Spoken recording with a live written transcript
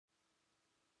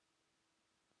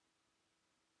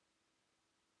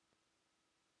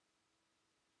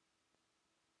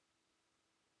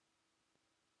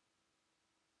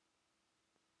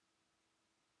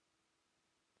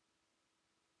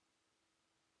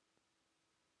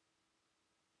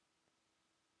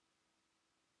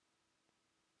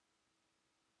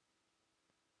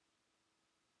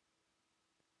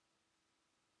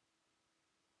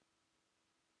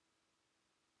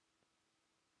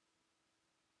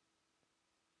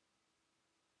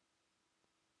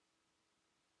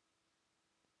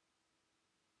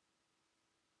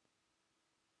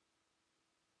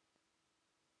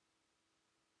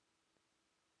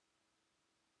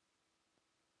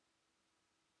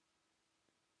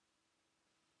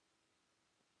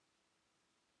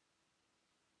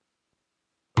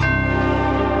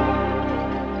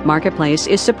Marketplace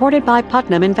is supported by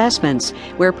Putnam Investments,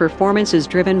 where performance is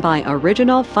driven by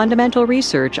original fundamental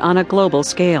research on a global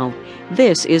scale.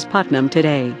 This is Putnam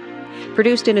Today.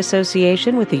 Produced in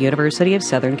association with the University of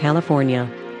Southern California.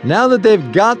 Now that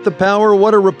they've got the power,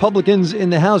 what are Republicans in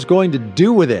the House going to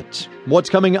do with it? What's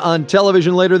coming on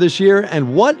television later this year?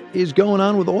 And what is going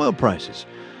on with oil prices?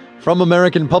 From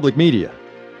American Public Media,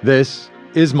 this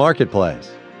is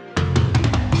Marketplace.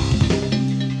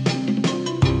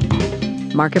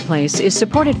 Marketplace is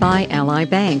supported by Ally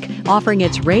Bank, offering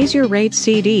its Raise Your Rate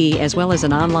CD as well as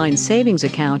an online savings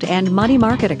account and money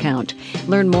market account.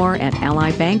 Learn more at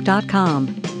allybank.com.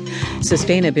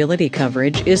 Sustainability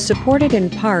coverage is supported in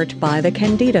part by the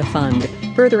Candida Fund,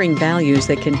 furthering values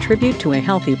that contribute to a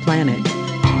healthy planet.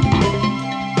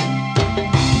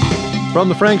 From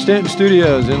the Frank Stanton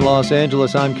Studios in Los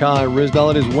Angeles, I'm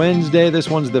Ryssdal. It is Wednesday. This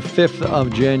one's the 5th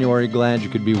of January. Glad you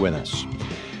could be with us.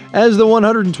 As the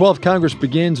 112th Congress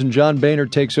begins and John Boehner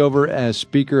takes over as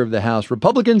Speaker of the House,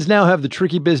 Republicans now have the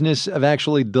tricky business of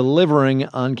actually delivering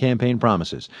on campaign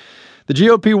promises. The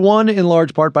GOP won in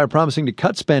large part by promising to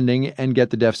cut spending and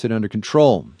get the deficit under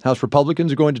control. House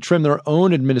Republicans are going to trim their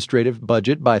own administrative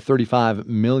budget by $35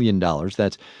 million.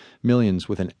 That's millions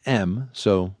with an M,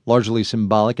 so largely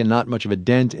symbolic and not much of a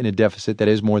dent in a deficit that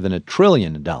is more than $1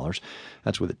 trillion.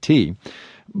 That's with a T.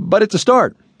 But it's a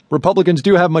start. Republicans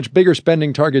do have much bigger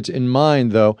spending targets in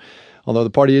mind, though, although the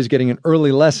party is getting an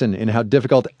early lesson in how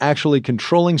difficult actually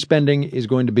controlling spending is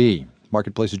going to be.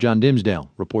 Marketplace's John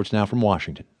Dimsdale reports now from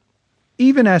Washington.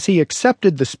 Even as he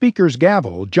accepted the Speaker's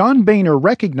gavel, John Boehner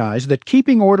recognized that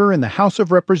keeping order in the House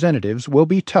of Representatives will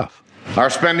be tough. Our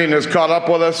spending has caught up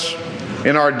with us,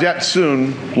 and our debt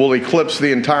soon will eclipse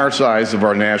the entire size of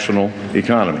our national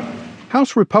economy.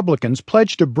 House Republicans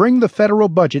pledged to bring the federal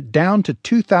budget down to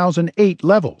 2008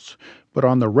 levels. But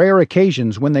on the rare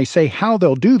occasions when they say how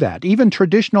they'll do that, even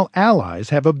traditional allies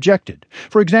have objected.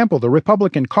 For example, the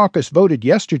Republican caucus voted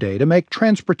yesterday to make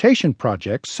transportation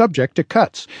projects subject to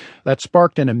cuts. That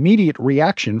sparked an immediate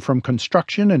reaction from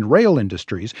construction and rail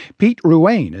industries. Pete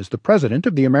Ruane is the president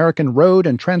of the American Road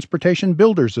and Transportation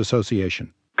Builders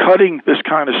Association. Cutting this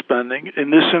kind of spending in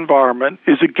this environment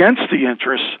is against the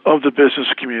interests of the business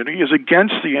community, is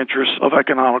against the interests of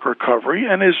economic recovery,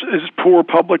 and is poor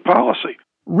public policy.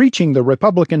 Reaching the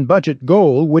Republican budget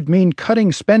goal would mean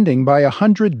cutting spending by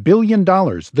 $100 billion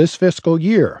this fiscal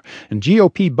year. And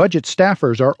GOP budget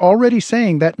staffers are already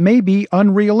saying that may be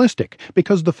unrealistic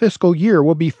because the fiscal year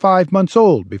will be 5 months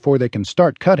old before they can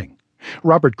start cutting.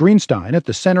 Robert Greenstein at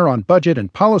the Center on Budget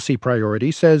and Policy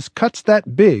Priority says cuts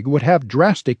that big would have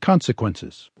drastic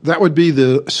consequences. That would be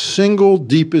the single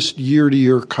deepest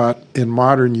year-to-year cut in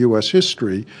modern U.S.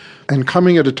 history. And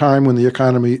coming at a time when the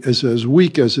economy is as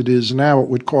weak as it is now, it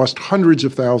would cost hundreds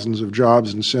of thousands of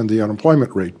jobs and send the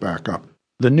unemployment rate back up.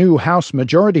 The new House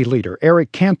Majority Leader,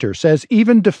 Eric Cantor, says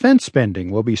even defense spending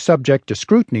will be subject to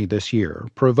scrutiny this year,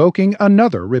 provoking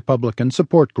another Republican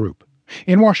support group.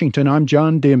 In Washington, I'm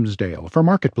John Dimsdale for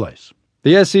Marketplace.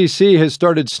 The SEC has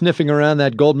started sniffing around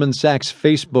that Goldman Sachs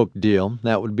Facebook deal.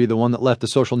 That would be the one that left the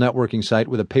social networking site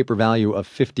with a paper value of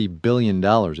 $50 billion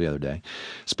the other day.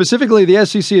 Specifically, the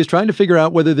SEC is trying to figure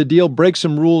out whether the deal breaks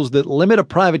some rules that limit a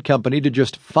private company to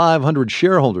just 500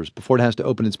 shareholders before it has to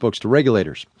open its books to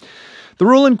regulators. The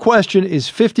rule in question is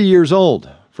 50 years old,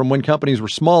 from when companies were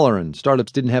smaller and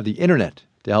startups didn't have the internet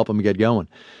to help them get going.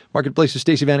 Marketplace's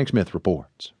Stacey Vanek Smith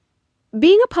reports.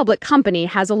 Being a public company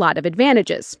has a lot of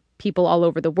advantages. People all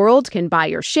over the world can buy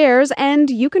your shares, and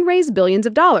you can raise billions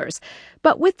of dollars.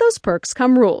 But with those perks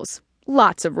come rules.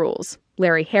 Lots of rules.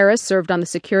 Larry Harris served on the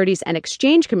Securities and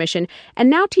Exchange Commission and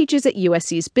now teaches at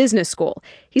USC's business school.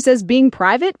 He says being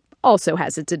private also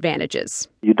has its advantages.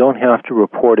 You don't have to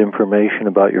report information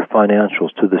about your financials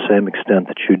to the same extent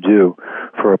that you do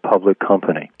for a public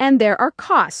company. And there are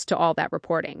costs to all that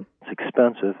reporting. It's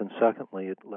expensive, and secondly, it